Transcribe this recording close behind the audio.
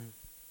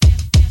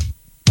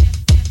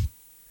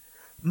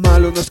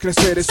Malo no es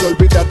crecer, es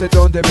olvidarte de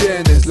dónde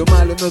vienes. Lo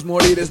malo no es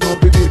morir, es no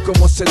vivir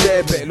como se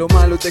debe. Lo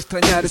malo de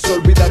extrañar es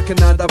olvidar que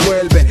nada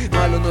vuelve.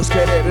 Malo no es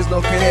querer, es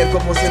no querer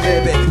como se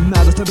debe.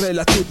 Nada es tan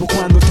relativo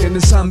cuando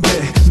tienes hambre.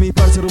 Mi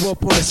par se robó,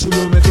 por eso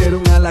lo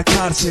metieron a la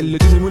cárcel. Le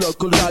tiene muy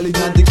loco el y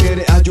nadie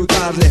quiere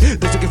ayudarle.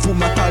 Desde que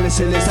fuma tales,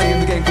 se les alguien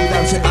de quien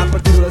cuidarse. Ha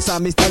perdido las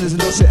amistades en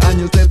 12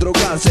 años de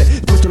drogarse.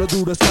 Puesto las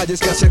duras calles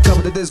que se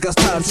acaban de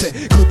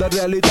desgastarse. Crudas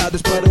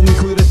realidades para un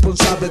hijo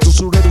irresponsable.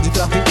 Usureros y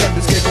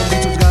traficantes que con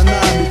dichos ganan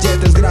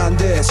billetes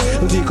grandes.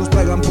 Los hijos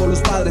pagan por los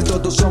padres.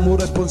 Todos somos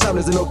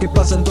responsables de lo que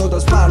pasa en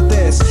todas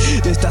partes.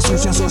 De estas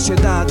sucias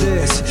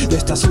sociedades, de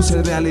estas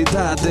sucias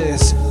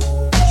realidades.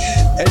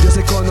 Ellos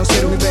se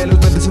conocieron y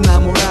velozmente se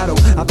enamoraron.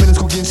 Apenas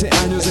con 15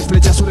 años el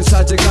flechazo les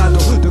ha llegado.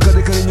 De hogar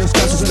de cariños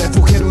casos se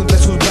refugieron entre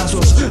sus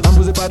brazos.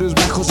 Ambos de barrios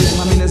bajos y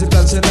familias de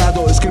plan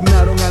cerrado.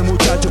 Discriminaron al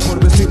muchacho por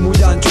vestir muy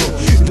ancho.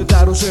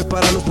 Intentaron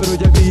separarlos pero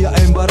ya había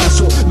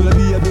embarazo. No le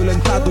había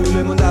violentado y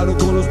le mandaron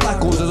con los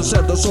pacos. Esos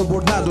cerdos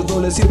sobornados no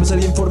les sirve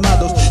ser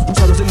informados.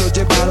 Pusieron se lo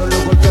llevaron,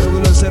 lo golpearon y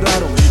lo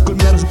encerraron.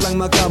 Culminaron su plan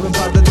macabro, en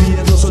par de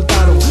días lo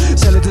soltaron.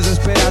 Sale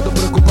desesperado,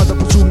 preocupado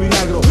por su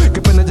milagro.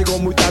 Que pena llegó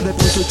muy tarde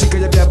pues su chica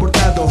ya había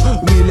abortado.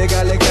 Un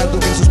ilegal legado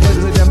que sus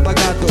padres habían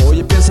pagado.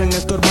 Oye, piensa en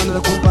esto, hermano,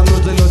 la culpa no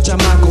es de los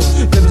chamacos.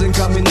 Debes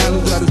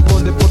encaminarlos, ya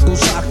responde por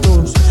tus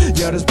actos.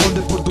 Ya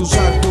responde por tus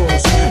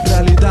actos.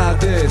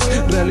 Realidades,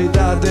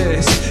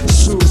 realidades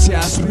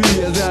sucias,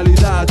 frías,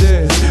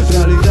 realidades.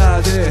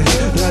 Realidades,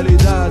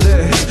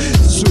 realidades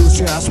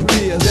sucias,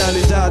 frías,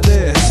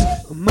 realidades.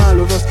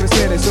 Malo no es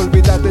crecer, es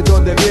olvidar de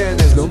dónde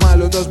vienes. Lo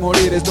malo no es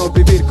morir, es no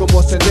vivir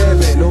como se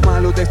debe. Lo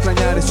malo de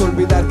extrañar es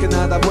olvidar que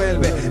nada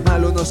vuelve.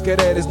 Malo no es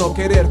querer, es no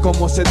querer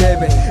como se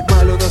debe.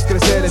 Malo no es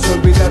crecer, es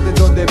olvidar de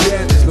dónde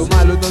vienes. Lo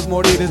malo no es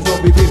morir, es no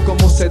vivir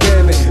como se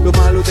debe. Lo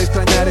malo de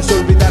extrañar es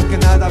olvidar que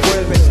nada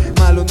vuelve.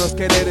 Malo no es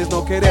querer, es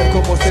no querer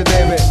como se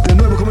debe. De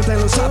nuevo comentan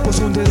los sapos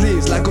un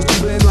desliz. La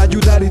costumbre de no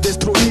ayudar y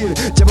destruir,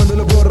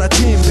 llamándolo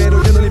borrachín,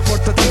 pero ya no le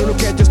importa todo lo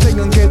que ellos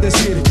tengan que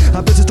decir.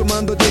 A veces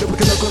tomando dinero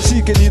porque no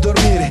consigue ni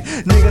dormir.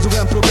 Nega su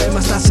gran problema,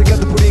 está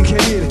cegado por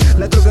ingerir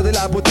la droga de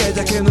la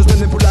botella que nos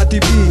venden por la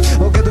TV.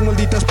 Ahogado en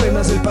malditas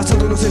penas, el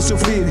pasado no sé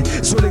sufrir.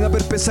 Suelen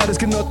haber pesares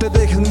que no te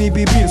dejan ni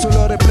vivir.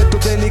 Solo repleto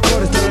de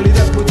licor, esta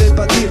realidad puede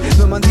evadir.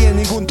 No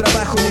mantiene ningún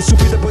trabajo, ni su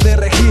vida puede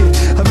regir.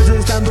 A veces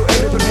estando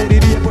ebrio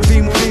preferiría por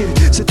fin morir.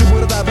 Se tuvo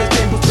agradables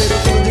tiempos, pero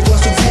todo llegó a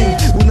su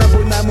fin. Una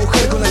buena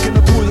mujer con la que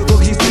no pudo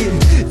coexistir.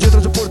 Y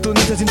otras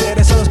oportunidades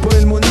interesadas por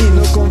el money.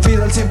 No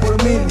confíes al 100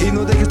 por 1000 y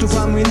no dejes tu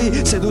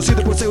familia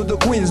seducido por pseudo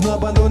queens. No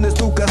abandones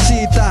tu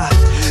casita.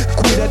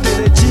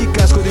 Cuídate de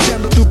chicas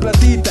codiciando tu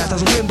platita.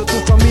 Estás sufriendo tu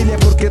familia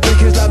porque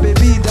dejes la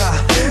bebida.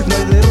 No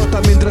hay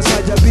derrota mientras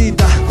haya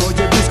vida.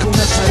 Oye, busca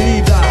una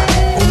salida.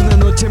 Una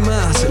noche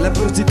más, la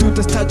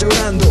prostituta está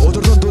llorando.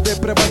 Otro tonto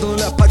depravado no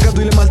le ha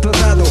pagado y le ha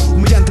maltratado.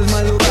 Humillantes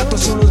malos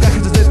ratos son los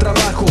gajes de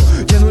trabajo.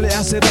 Ya no le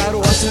hace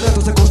raro, hace rato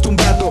está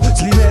acostumbrado. Es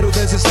dinero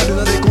necesario,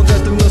 nadie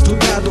contrata en nuestro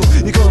grado.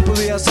 ¿Y cómo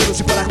podría hacerlo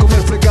si para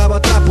comer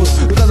fregaba trapos?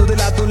 Rodando de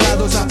lado a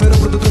lado, se aferró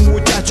pronto de un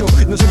muchacho.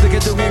 Inocente que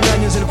te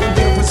engañas, el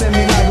cuentero fuese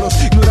milagros.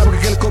 Ignoraba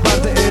que el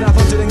cobarde era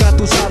falso y le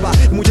engatusaba.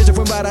 La muchacha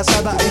fue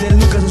embarazada y de él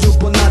nunca se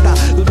supo nada.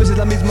 2 veces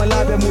la misma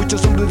labia,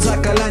 muchos hombres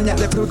saca laña.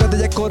 Le pregunta de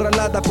ella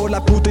acorralada por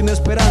la puta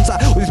inesperanza.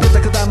 Hoy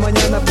despierta cada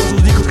mañana por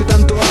sus hijos que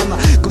tanto ama.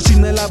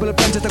 Cocina, lava la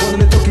plancha hasta cuando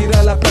le toca ir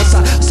a la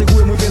plaza.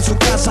 Asegura muy bien su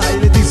casa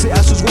y le dice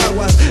a sus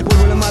guaguas: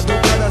 vuelvo a la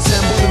madrugada,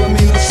 sean vos, a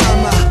mí los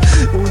ama.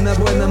 Una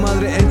buena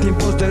madre en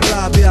tiempos de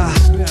rabia.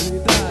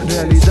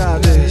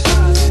 Realidades,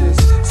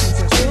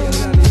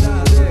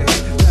 realidades,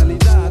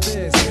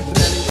 realidades,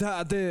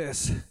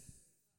 realidades.